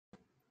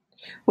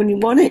When you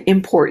want to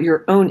import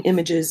your own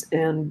images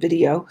and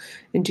video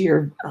into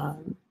your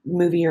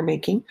movie you're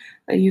making,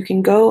 you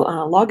can go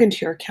log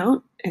into your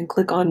account and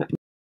click on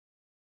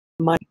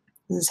My.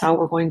 This is how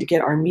we're going to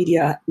get our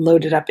media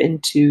loaded up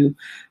into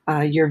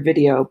your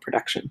video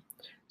production.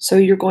 So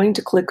you're going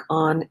to click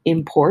on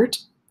Import,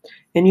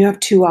 and you have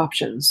two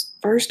options.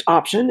 First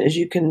option is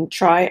you can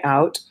try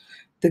out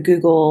the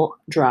Google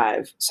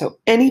Drive. So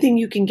anything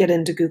you can get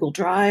into Google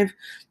Drive,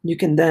 you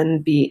can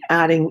then be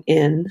adding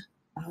in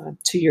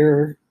to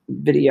your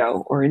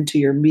video or into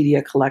your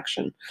media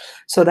collection.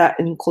 So that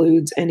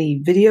includes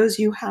any videos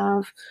you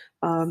have,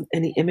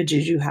 any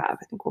images you have.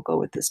 I think we'll go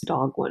with this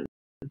dog one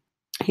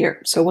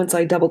here. So once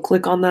I double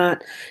click on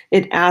that,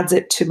 it adds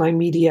it to my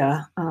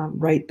media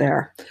right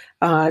there.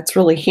 It's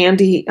really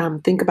handy.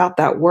 Think about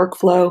that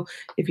workflow.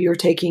 If you're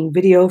taking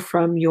video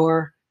from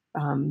your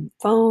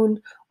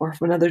phone or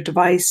from another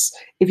device,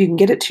 if you can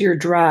get it to your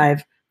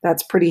drive,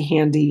 that's pretty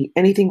handy.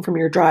 Anything from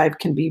your drive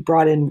can be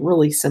brought in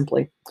really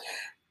simply.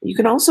 You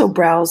can also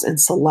browse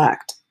and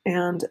select.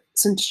 And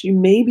since you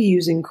may be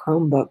using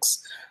Chromebooks,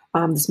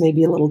 this may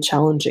be a little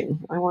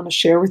challenging. I want to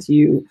share with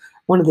you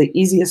one of the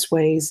easiest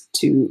ways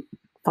to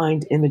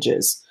find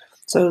images.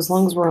 So as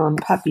long as we're on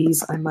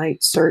puppies, I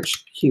might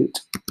search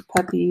cute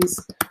puppies,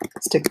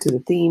 stick to the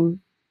theme.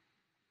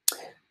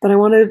 But I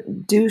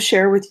want to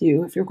share with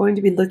you, if you're going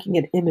to be looking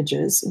at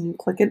images and you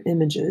click at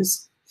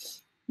images,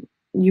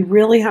 you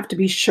really have to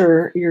be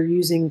sure you're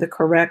using the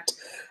correct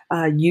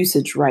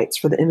usage rights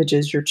for the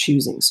images you're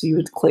choosing. So you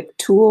would click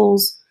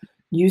Tools,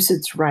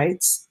 Usage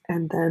Rights,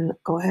 and then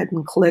go ahead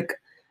and click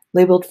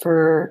labeled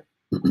for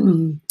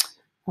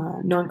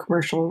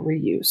non-commercial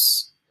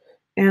reuse.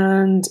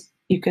 And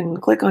you can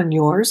click on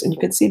yours, and you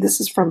can see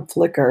this is from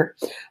Flickr.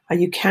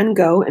 You can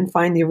go and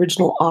find the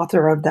original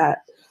author of that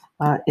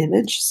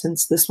image.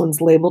 Since this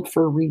one's labeled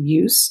for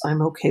reuse,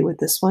 I'm okay with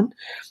this one.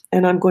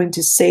 And I'm going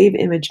to save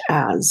image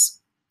as.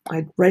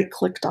 I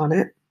right-clicked on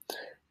it,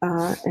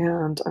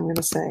 and I'm going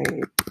to say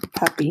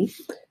puppy.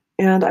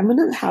 And I'm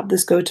going to have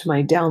this go to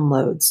my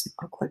downloads.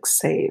 I'll click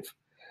Save.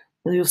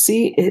 And you'll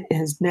see it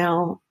is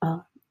now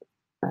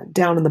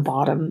down in the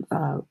bottom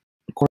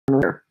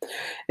corner.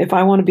 If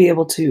I want to be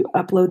able to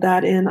upload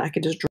that in, I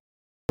can just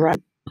drag,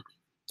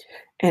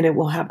 and it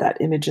will have that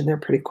image in there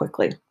pretty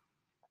quickly.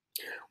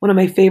 One of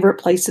my favorite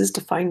places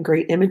to find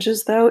great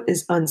images, though,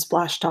 is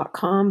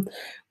unsplash.com,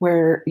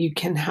 where you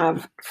can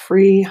have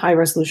free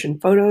high-resolution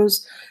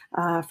photos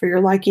for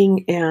your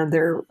liking, and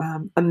they're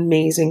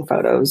amazing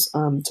photos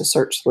to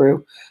search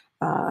through,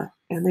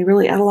 and they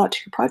really add a lot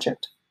to your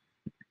project.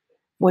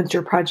 Once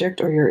your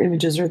project or your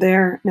images are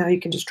there, now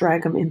you can just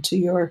drag them into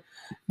your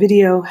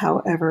video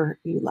however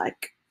you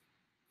like.